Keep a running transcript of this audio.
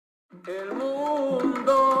El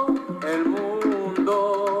mundo, el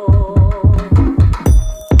mundo.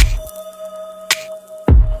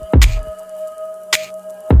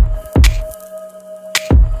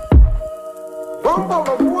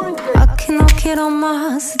 Aquí no quiero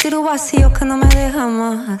más, sentir un vacío que no me deja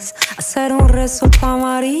más. Hacer un rezo pa'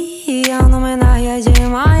 María, un homenaje a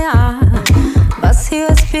Yemaya. Vacío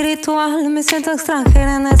espiritual, me siento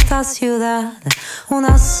extranjera en esta ciudad.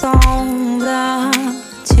 Una sombra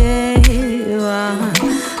lleva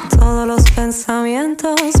todos los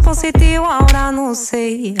pensamientos positivos, ahora no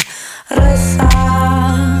sé rezar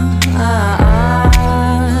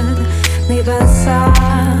ni pensar.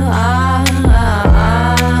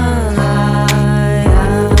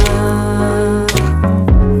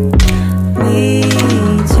 Mi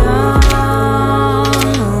llanto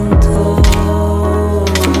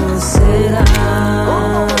será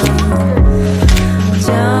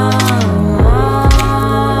llamando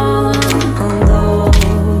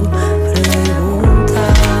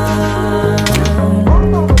preguntar.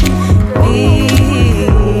 Mi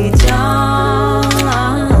llanto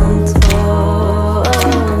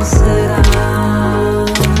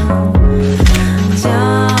será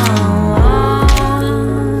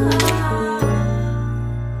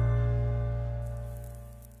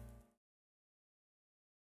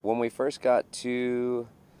When we first got to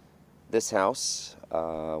this house,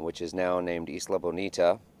 which is now named Isla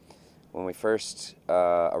Bonita, when we first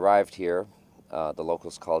arrived here, the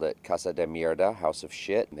locals called it Casa de Mierda, House of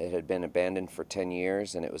Shit. It had been abandoned for 10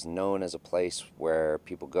 years, and it was known as a place where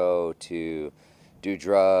people go to do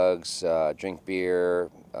drugs, drink beer,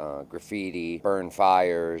 graffiti, burn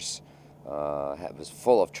fires. It was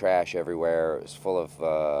full of trash everywhere. It was full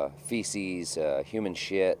of feces, human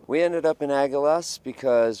shit. We ended up in Águilas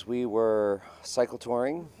because we were cycle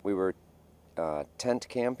touring. We were tent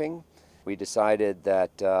camping. We decided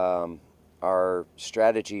that our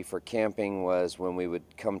strategy for camping was when we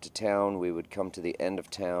would come to town, we would come to the end of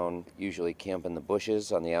town, usually camp in the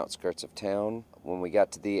bushes on the outskirts of town. When we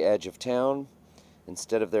got to the edge of town,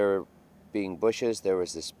 instead of there being bushes, there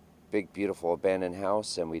was this big, beautiful abandoned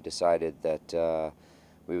house, and we decided that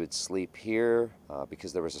we would sleep here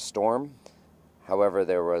because there was a storm. However,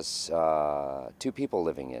 there was 2 people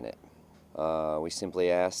living in it. We simply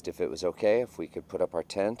asked if it was okay if we could put up our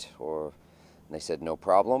tent, and they said no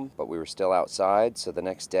problem, but we were still outside, so the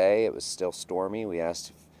next day it was still stormy. We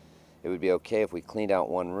asked if it would be okay if we cleaned out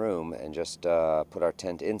one room and just put our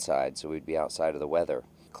tent inside so we'd be outside of the weather.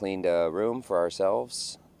 Cleaned a room for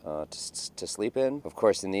ourselves to sleep in. Of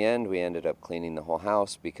course, in the end, we ended up cleaning the whole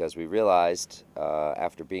house because we realized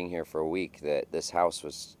after being here for a week that this house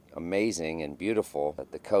was amazing and beautiful.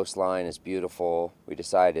 That the coastline is beautiful. We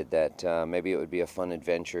decided that maybe it would be a fun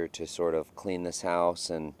adventure to sort of clean this house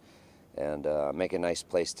and make a nice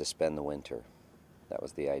place to spend the winter. That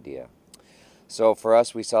was the idea. So for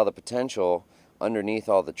us, we saw the potential underneath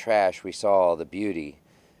all the trash. We saw all the beauty,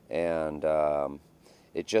 and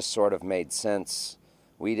it just sort of made sense.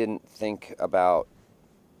 We didn't think about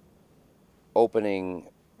opening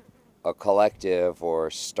a collective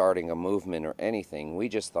or starting a movement or anything. We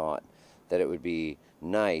just thought that it would be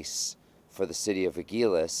nice for the city of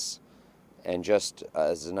Águilas, and just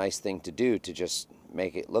as a nice thing to do, to just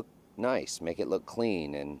make it look nice, make it look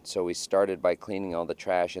clean. And so we started by cleaning all the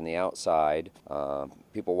trash in the outside.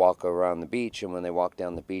 People walk around the beach, and when they walk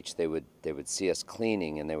down the beach, they would see us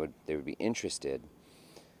cleaning, and they would be interested.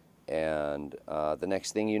 And the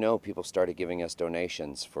next thing you know, people started giving us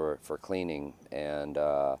donations for cleaning, and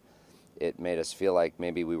it made us feel like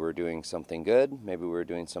maybe we were doing something good, maybe we were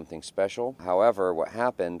doing something special. However, what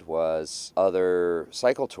happened was other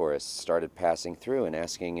cycle tourists started passing through and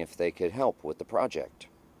asking if they could help with the project.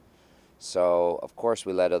 So, of course,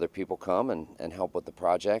 we let other people come and help with the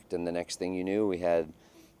project, and the next thing you knew, we had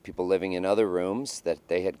people living in other rooms that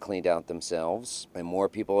they had cleaned out themselves, and more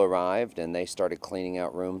people arrived, and they started cleaning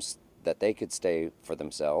out rooms that they could stay for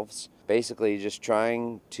themselves. Basically, just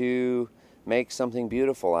trying to make something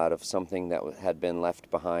beautiful out of something that had been left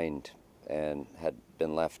behind and had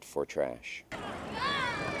been left for trash.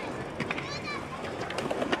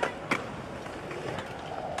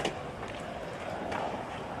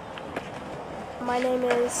 My name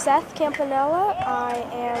is Seth Campanella. I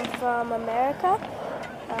am from America,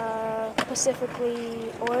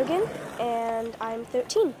 specifically Oregon, and I'm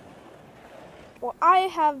 13. Well, I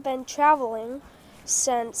have been traveling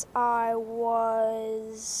since I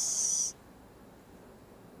was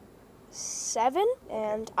 7,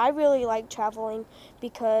 and I really like traveling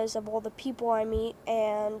because of all the people I meet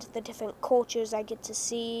and the different cultures I get to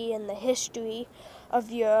see and the history of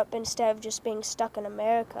Europe instead of just being stuck in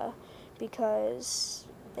America, because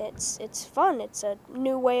it's fun. It's a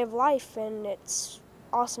new way of life, and it's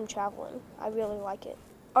awesome traveling. I really like it.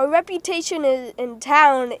 Our reputation in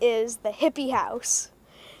town is the hippie house,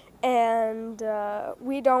 and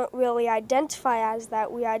we don't really identify as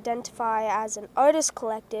that. We identify as an artist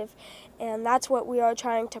collective, and that's what we are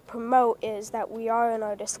trying to promote, is that we are an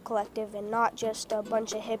artist collective and not just a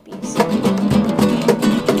bunch of hippies.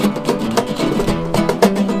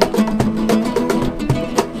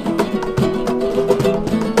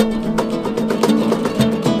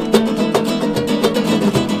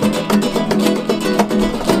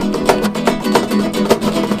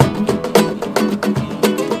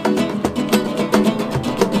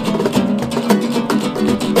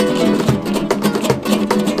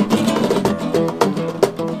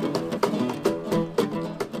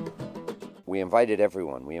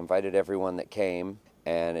 We invited everyone that came,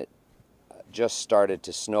 and it just started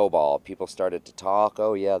to snowball. People started to talk,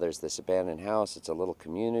 oh yeah, there's this abandoned house, it's a little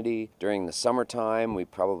community. During the summertime, we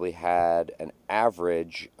probably had an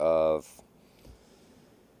average of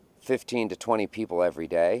 15 to 20 people every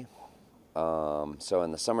day. So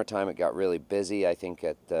in the summertime it got really busy. I think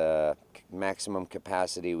at the maximum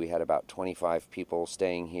capacity we had about 25 people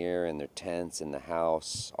staying here in their tents in the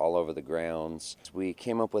house, all over the grounds. We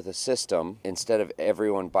came up with a system. Instead of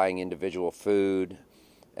everyone buying individual food,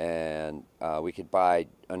 and we could buy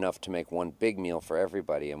enough to make one big meal for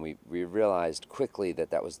everybody, and we realized quickly that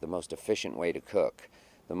that was the most efficient way to cook,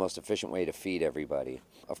 the most efficient way to feed everybody.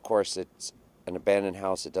 Of course, it's an abandoned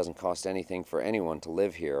house. It doesn't cost anything for anyone to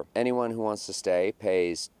live here. Anyone who wants to stay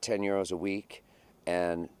pays 10 euros a week,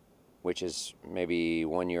 and which is maybe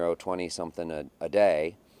 €1.20 something a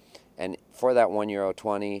day. And for that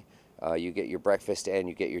 €1.20, you get your breakfast and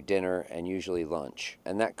you get your dinner and usually lunch.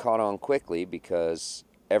 And that caught on quickly because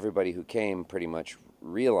everybody who came pretty much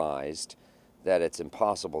realized that it's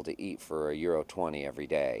impossible to eat for €1.20 every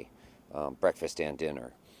day, breakfast and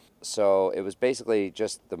dinner. So it was basically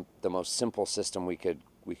just the most simple system we could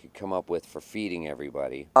come up with for feeding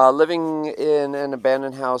everybody. Living in an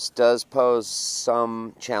abandoned house does pose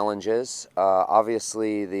some challenges.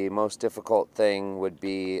 Obviously, the most difficult thing would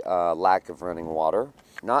be lack of running water.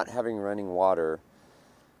 Not having running water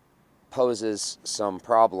poses some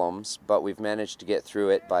problems, but we've managed to get through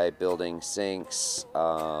it by building sinks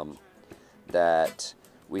that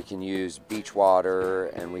we can use beach water,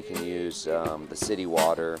 and we can use the city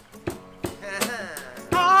water.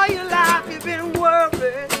 All your life you've been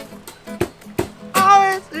worried,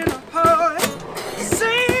 always in a hurry.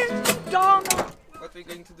 Seems you don't know. What are we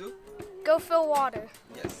going to do? Go fill water.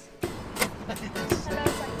 Yes.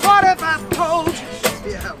 What if I told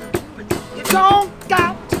you? Yeah. You don't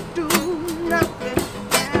got to do nothing,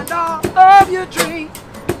 and all of your dreams,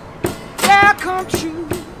 there come true.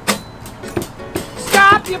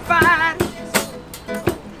 Stop your fighting,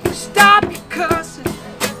 stop your cussing,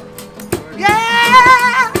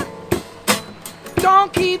 yeah.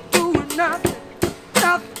 Don't keep doing nothing.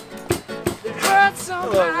 It hurts so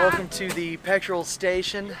Hello, welcome to the petrol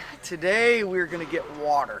station. Today we're going to get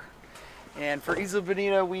water. And for Isla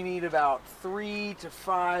Bonita we need about 3 to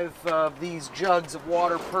 5 of these jugs of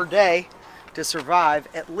water per day to survive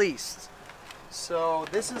at least. So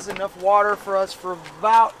this is enough water for us for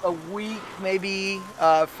about a week, maybe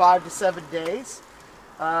 5 to 7 days.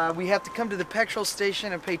 We have to come to the petrol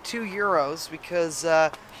station and pay €2 because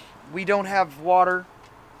we don't have water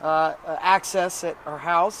access at our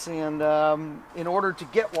house, and in order to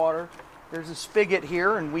get water there's a spigot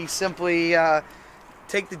here, and we simply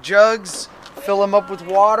take the jugs, fill them up with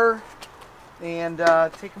water, and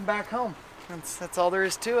take them back home. That's all there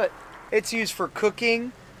is to it. It's used for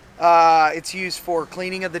cooking. It's used for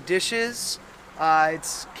cleaning of the dishes.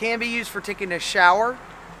 It can be used for taking a shower.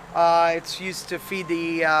 It's used to feed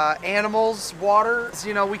the animals water.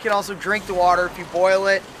 You know, we can also drink the water if you boil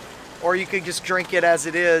it, or you could just drink it as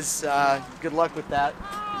it is. Good luck with that.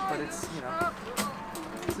 But it's, you know,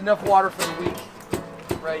 it's enough water for the week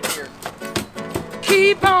right here.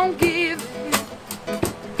 Keep on giving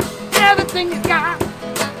everything you got.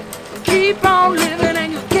 Keep on living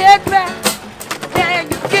and you'll get back. Yeah,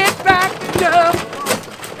 you'll get back up.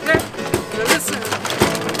 Listen,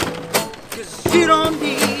 'cause you don't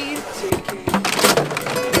need a ticket.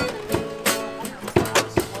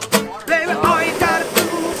 Baby, all you gotta do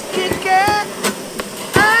is kick it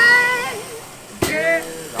and get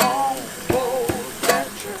on board that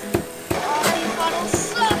train.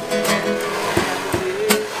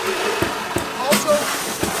 Also,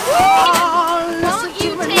 Oh, listen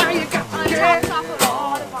to me now, you got to get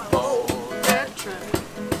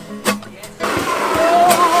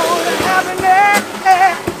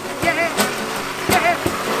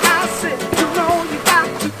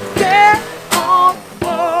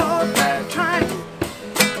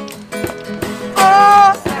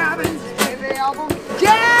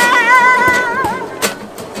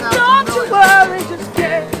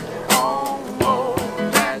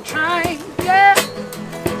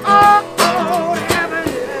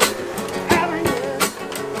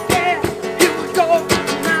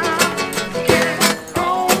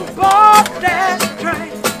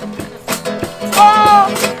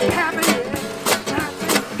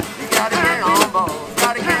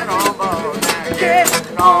get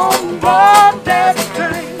on board that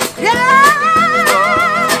train. Yeah.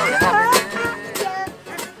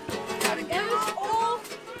 It was all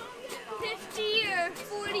 50 or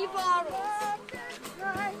 40 bottles.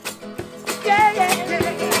 Yeah, yeah, yeah.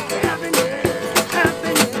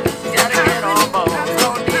 Gotta get on board,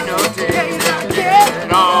 don't need no ticket.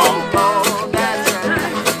 Get on board that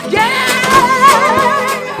train.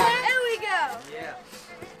 There we go.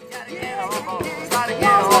 Gotta get on board, gotta get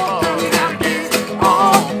on board, gotta get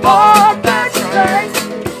on board that train.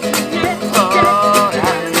 Oh,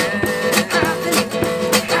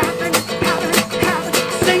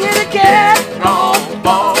 Sing it again. get on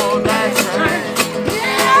board that train.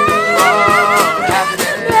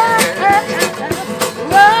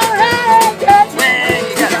 Man, you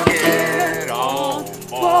gotta get on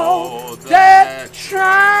board that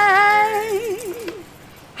Train,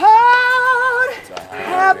 hold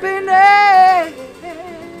happiness.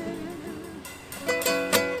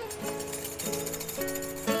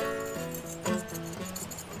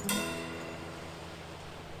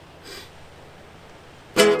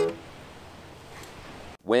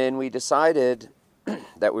 When we decided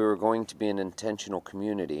that we were going to be an intentional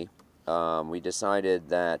community, we decided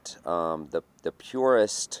that the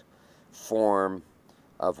purest form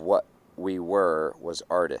of what we were was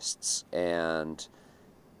artists, and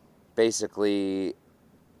basically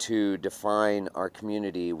to define our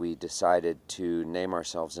community we decided to name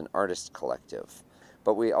ourselves an artist collective.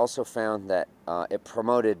 But we also found that it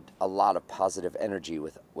promoted a lot of positive energy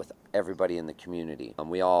with everybody in the community.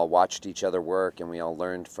 We all watched each other work, and we all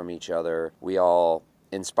learned from each other. We all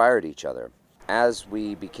inspired each other. As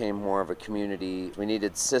we became more of a community, we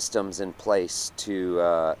needed systems in place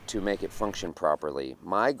to make it function properly.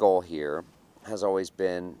 My goal here has always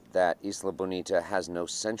been that Isla Bonita has no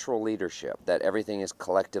central leadership, that everything is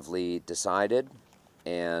collectively decided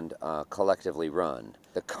and collectively run.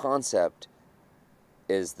 The concept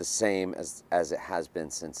is the same as it has been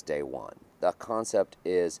since day one. The concept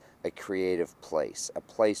is a creative place, a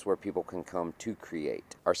place where people can come to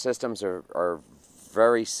create. Our systems are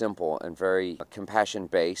very simple and very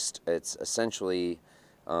compassion-based. It's essentially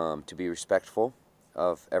to be respectful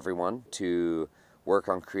of everyone, to work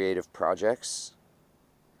on creative projects,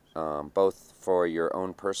 both for your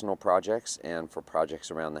own personal projects and for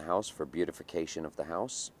projects around the house, for beautification of the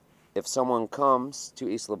house. If someone comes to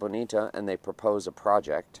Isla Bonita and they propose a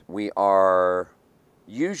project, we are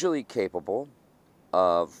usually capable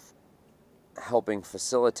of helping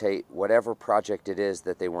facilitate whatever project it is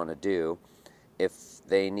that they want to do. If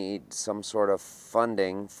they need some sort of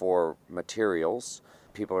funding for materials,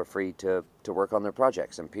 people are free to work on their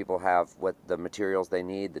projects, and people have what the materials they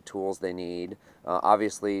need, the tools they need.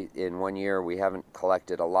 Obviously, in 1 year, we haven't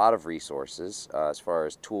collected a lot of resources as far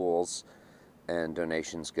as tools and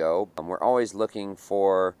donations go. We're always looking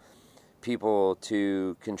for people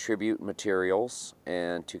to contribute materials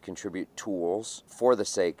and to contribute tools for the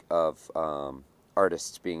sake of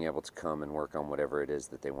artists being able to come and work on whatever it is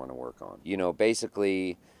that they want to work on. You know,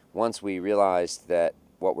 basically, once we realized that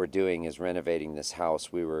what we're doing is renovating this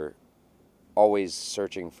house, we were always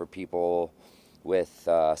searching for people with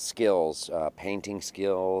skills, painting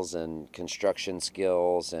skills and construction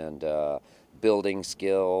skills and building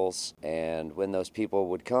skills. And when those people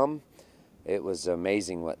would come, it was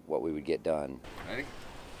amazing what we would get done. Ready?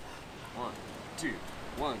 1, 2,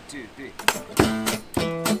 1, 2, 3.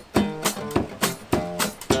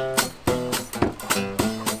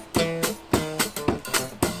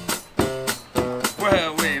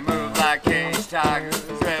 Well, we move like caged tigers.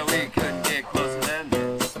 Well, we couldn't get closer than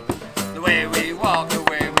this. The way we walk, the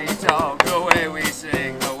way we talk, the way we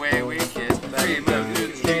sing, the way we kiss. We move through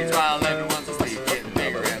the streets while everyone's asleep, getting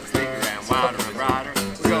bigger and sleeker and wilder and brighter.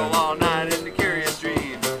 We go all night into curious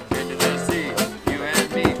dreams, into the sea, you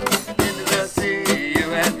and me, into the sea,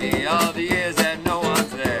 you and me. All the years that no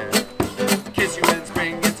one's there. Kiss you in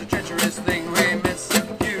spring, it's a treacherous thing. We miss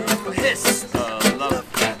you, hiss the love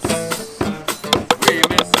cats. We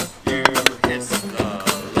miss you, hiss the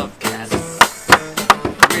love cats.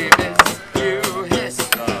 We miss you, hiss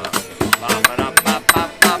the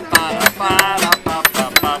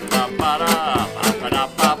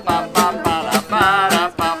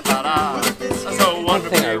so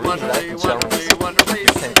wonderfully, wonderfully, wonderfully, wonderfully.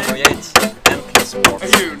 You can create endless worlds.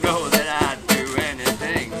 You know that I'd do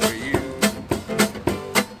anything for you.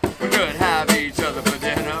 We could have each other for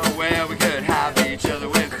dinner. Well, we could have each other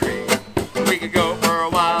with free. We could go for a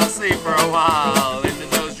while, sleep for a while, into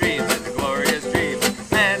those dreams, into glorious dreams.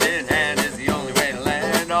 Hand in hand is the only way to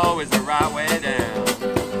land, always the right way down.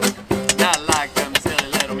 Not like them silly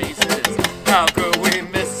little mises. How could we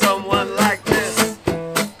miss someone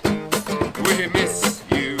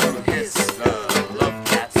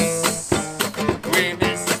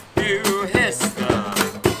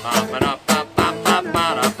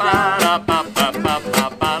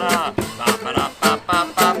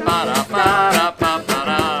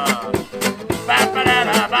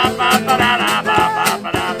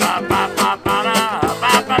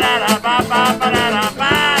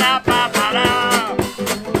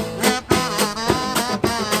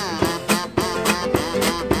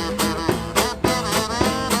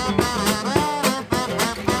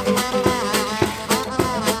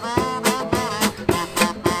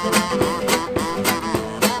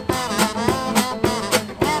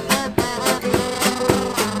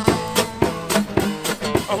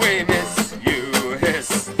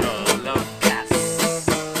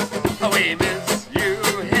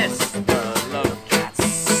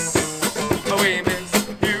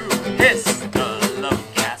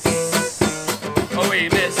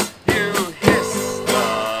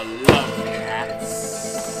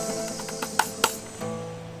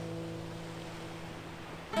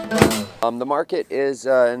The market is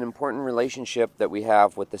an important relationship that we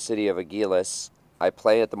have with the city of Águilas. I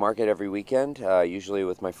play at the market every weekend, usually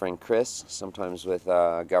with my friend Chris, sometimes with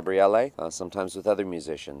Gabriele, sometimes with other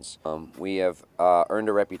musicians. We have earned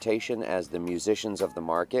a reputation as the musicians of the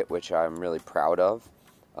market, which I'm really proud of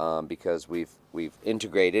because we've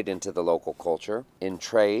integrated into the local culture. In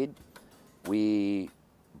trade, we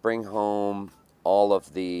bring home all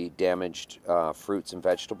of the damaged fruits and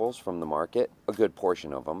vegetables from the market, a good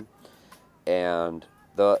portion of them, and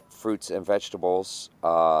the fruits and vegetables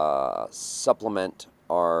supplement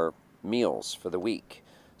our meals for the week.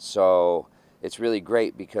 So it's really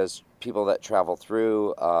great because people that travel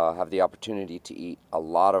through have the opportunity to eat a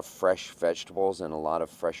lot of fresh vegetables and a lot of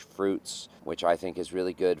fresh fruits, which I think is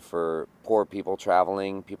really good for poor people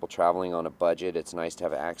traveling on a budget. It's nice to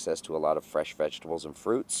have access to a lot of fresh vegetables and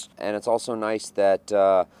fruits. And it's also nice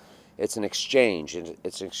that it's an exchange.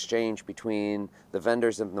 It's an exchange between the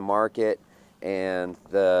vendors in the market and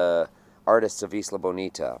the artists of Isla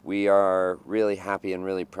Bonita. We are really happy and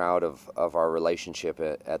really proud of our relationship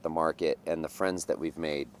at the market and the friends that we've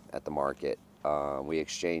made at the market. We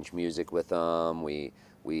exchange music with them, we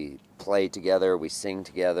play together, we sing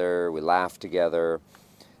together, we laugh together,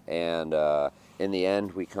 and in the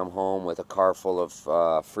end we come home with a car full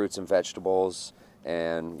of fruits and vegetables,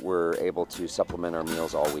 and we're able to supplement our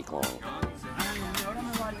meals all week long.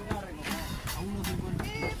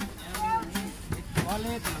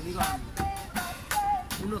 Mira,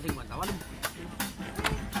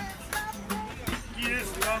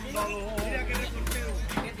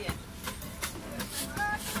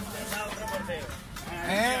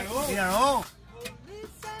 no.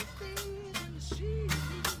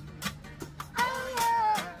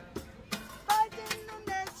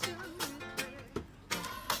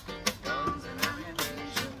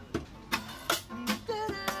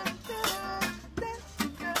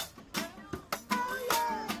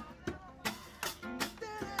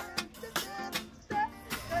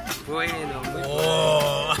 Bueno, muy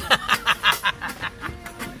Oh.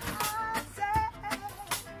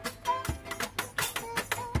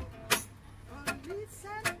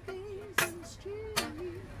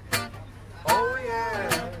 Oh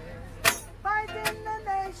yeah. Fighting the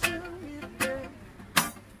nation with them.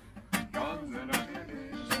 Guns and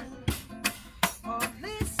ammunition.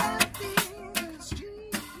 Police and thieves in the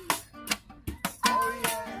street. Oh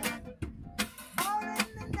yeah. Fighting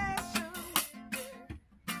the nation with them.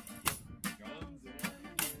 Guns and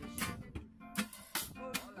ammunition.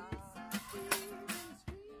 Police and thieves in the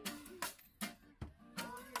street.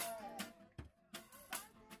 Oh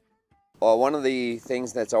yeah. Well, one of the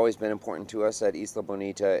things that's always been important to us at Isla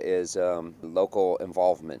Bonita is local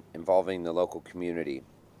involvement, involving the local community.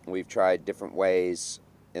 We've tried different ways.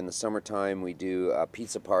 In the summertime, we do a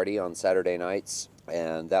pizza party on Saturday nights,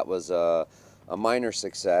 and that was a minor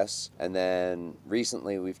success. And then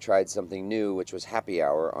recently we've tried something new, which was happy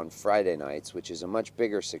hour on Friday nights, which is a much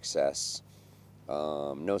bigger success.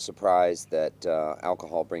 No surprise that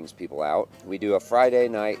alcohol brings people out. We do a Friday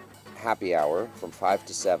night happy hour from 5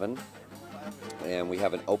 to 7. And we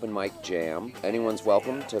have an open mic jam. Anyone's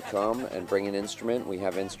welcome to come and bring an instrument. We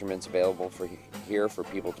have instruments available here for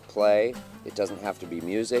people to play. It doesn't have to be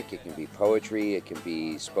music, it can be poetry, it can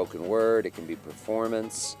be spoken word, it can be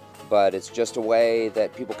performance. But it's just a way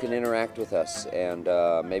that people can interact with us and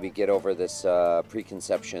maybe get over this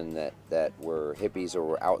preconception that we're hippies or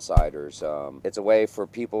we're outsiders. It's a way for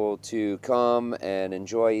people to come and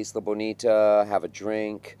enjoy Isla Bonita, have a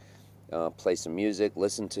drink, play some music,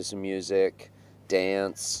 listen to some music,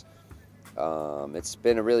 dance. It's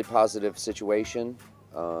been a really positive situation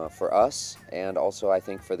for us and also I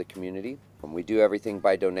think for the community. We do everything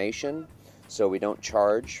by donation, so we don't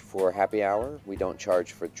charge for happy hour, we don't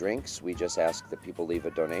charge for drinks, we just ask that people leave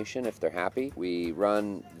a donation if they're happy. We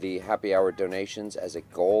run the happy hour donations as a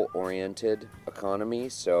goal-oriented economy,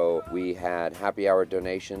 so we had happy hour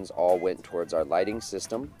donations all went towards our lighting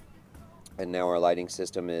system. And now our lighting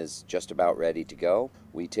system is just about ready to go.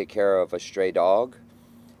 We take care of a stray dog,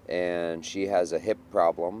 and she has a hip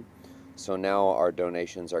problem. So now our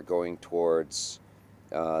donations are going towards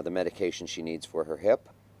the medication she needs for her hip.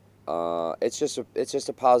 It's just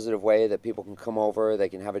a positive way that people can come over, they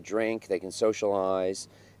can have a drink, they can socialize,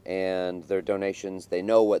 and their donations, they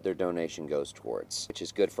know what their donation goes towards, which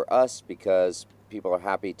is good for us because people are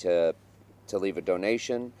happy to leave a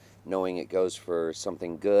donation knowing it goes for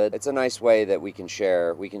something good. It's a nice way that we can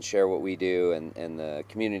share what we do, and the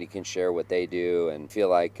community can share what they do and feel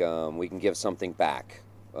like we can give something back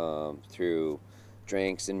through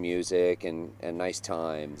drinks and music and nice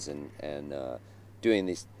times and doing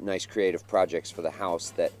these nice creative projects for the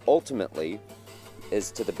house that ultimately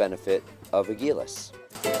is to the benefit of Águilas.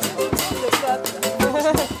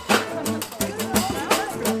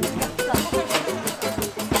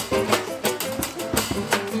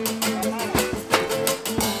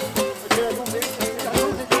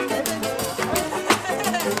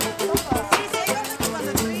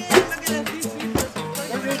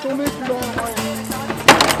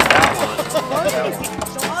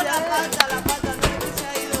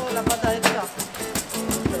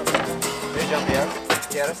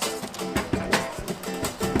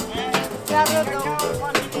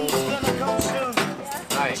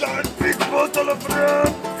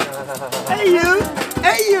 Hey you!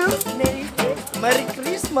 Hey you! Merry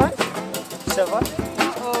Christmas! Ça va?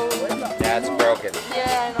 That's broken.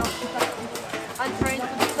 Yeah, I know. I'm trying to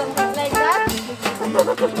do something like that.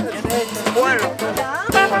 Bueno.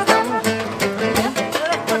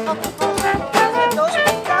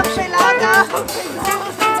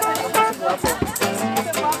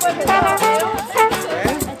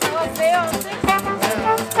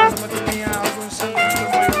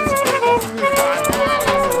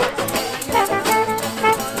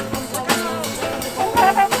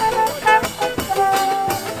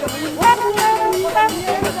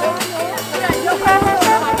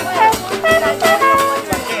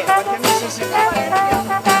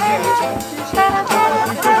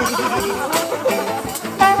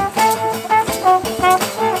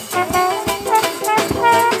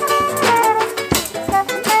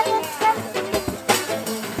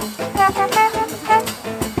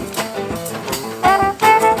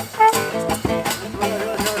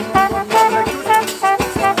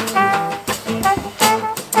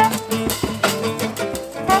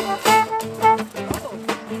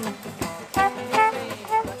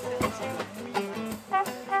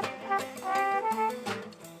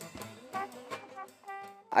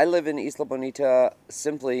 I live in Isla Bonita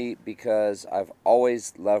simply because I've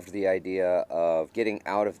always loved the idea of getting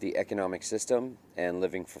out of the economic system and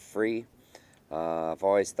living for free. I've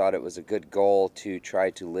always thought it was a good goal to try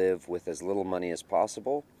to live with as little money as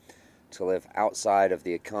possible, to live outside of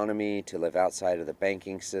the economy, to live outside of the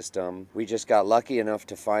banking system. We just got lucky enough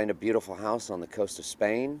to find a beautiful house on the coast of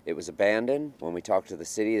Spain. It was abandoned. When we talked to the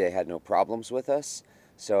city, they had no problems with us.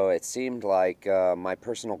 So it seemed like my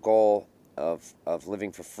personal goal of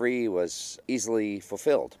living for free was easily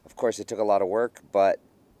fulfilled. Of course, it took a lot of work, but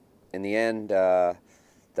in the end,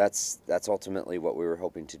 that's ultimately what we were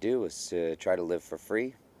hoping to do, was to try to live for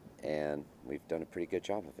free, and we've done a pretty good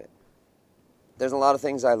job of it. There's a lot of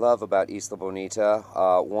things I love about Isla Bonita.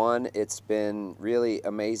 One, it's been really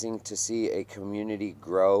amazing to see a community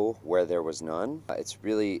grow where there was none. It's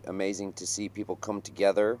really amazing to see people come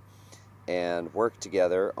together and work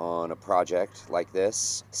together on a project like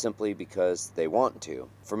this simply because they want to.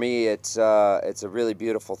 For me, it's a really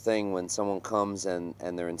beautiful thing when someone comes and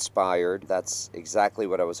they're inspired. That's exactly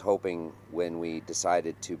what I was hoping when we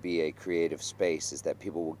decided to be a creative space, is that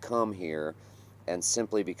people would come here and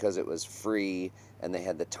simply because it was free and they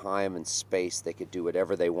had the time and space, they could do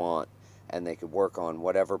whatever they want and they could work on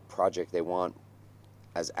whatever project they want,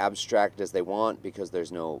 as abstract as they want, because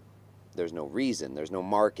there's no reason, there's no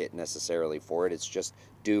market necessarily for it. It's just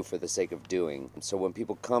do for the sake of doing. And so when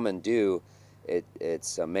people come and do,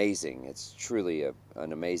 it's amazing. It's truly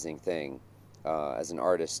an amazing thing as an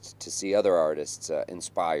artist to see other artists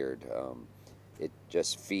inspired. It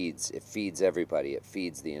just feeds everybody. It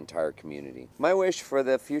feeds the entire community. My wish for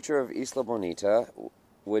the future of Isla Bonita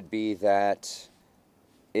would be that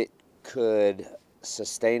it could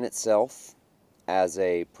sustain itself as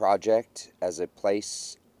a project, as a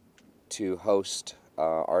place to host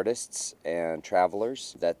artists and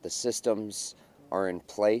travelers, that the systems are in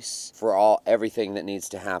place for everything that needs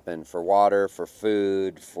to happen, for water, for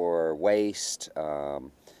food, for waste,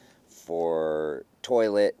 for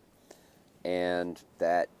toilet, and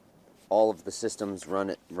that all of the systems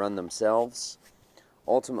run themselves.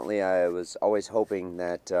 Ultimately, I was always hoping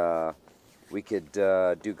that we could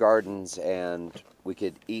do gardens and we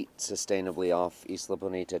could eat sustainably off Isla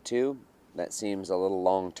Bonita too. That seems a little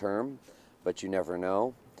long-term, but you never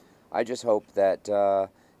know. I just hope that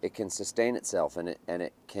it can sustain itself and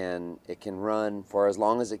it can run for as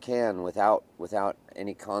long as it can without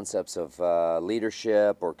any concepts of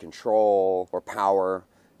leadership or control or power.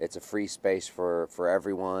 It's a free space for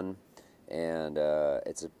everyone, and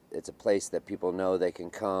it's a place that people know they can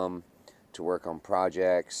come to work on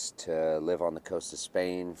projects, to live on the coast of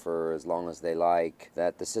Spain for as long as they like,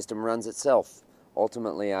 that the system runs itself.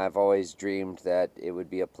 Ultimately, I've always dreamed that it would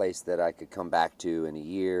be a place that I could come back to in a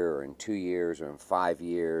year or in 2 years or in 5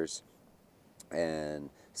 years and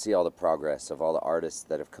see all the progress of all the artists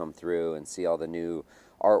that have come through and see all the new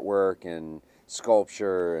artwork and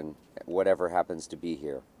sculpture and whatever happens to be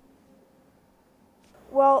here?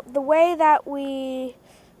 Well, the way that we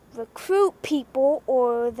recruit people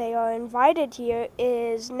or they are invited here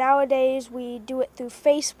is nowadays we do it through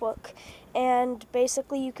Facebook, and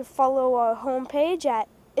basically you can follow our homepage at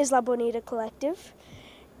Isla Bonita Collective,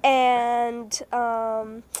 and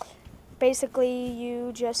basically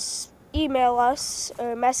you just email us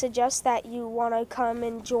or message us that you want to come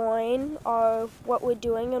and join what we're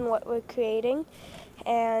doing and what we're creating.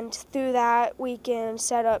 And through that, we can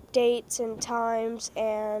set up dates and times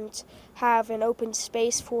and have an open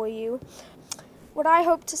space for you. What I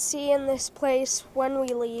hope to see in this place when we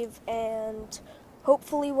leave and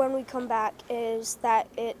hopefully when we come back is that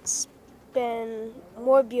it's been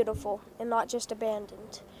more beautiful and not just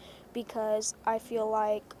abandoned, because I feel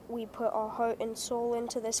like we put our heart and soul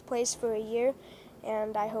into this place for a year,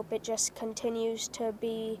 and I hope it just continues to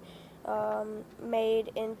be made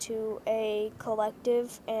into a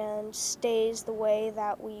collective and stays the way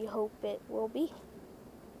that we hope it will be.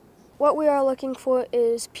 What we are looking for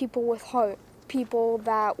is people with heart, people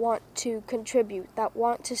that want to contribute, that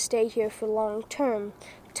want to stay here for long term,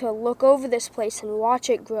 to look over this place and watch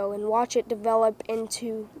it grow and watch it develop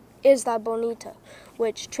into Isla Bonita,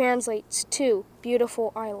 which translates to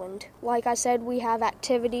beautiful island. Like I said, we have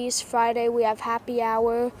activities. Friday we have happy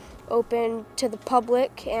hour open to the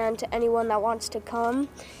public and to anyone that wants to come.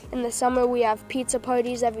 In the summer we have pizza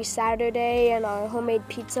parties every Saturday and our homemade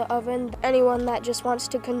pizza oven. Anyone that just wants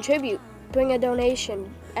to contribute, bring a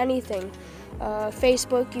donation, anything.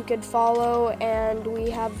 Facebook you could follow, and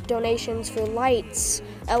we have donations for lights,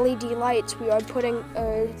 LED lights. We are putting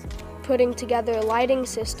together a lighting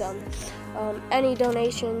system. Any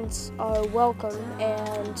donations are welcome,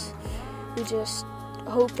 and we just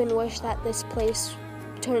hope and wish that this place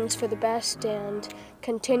turns for the best and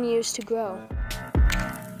continues to grow.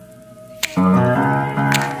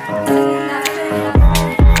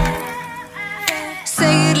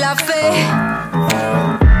 Seguir la fe.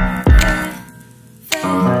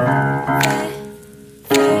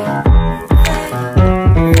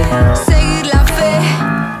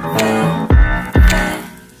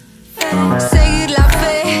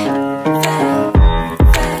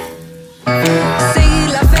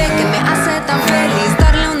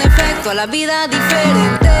 La vida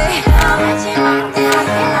diferente.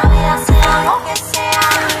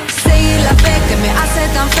 Seguir la fe que me hace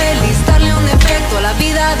tan feliz, darle un efecto a la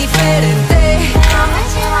vida diferente.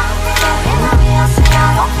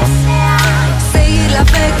 Seguir la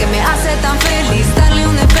fe que me hace tan feliz, darle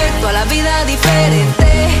un efecto a la vida diferente.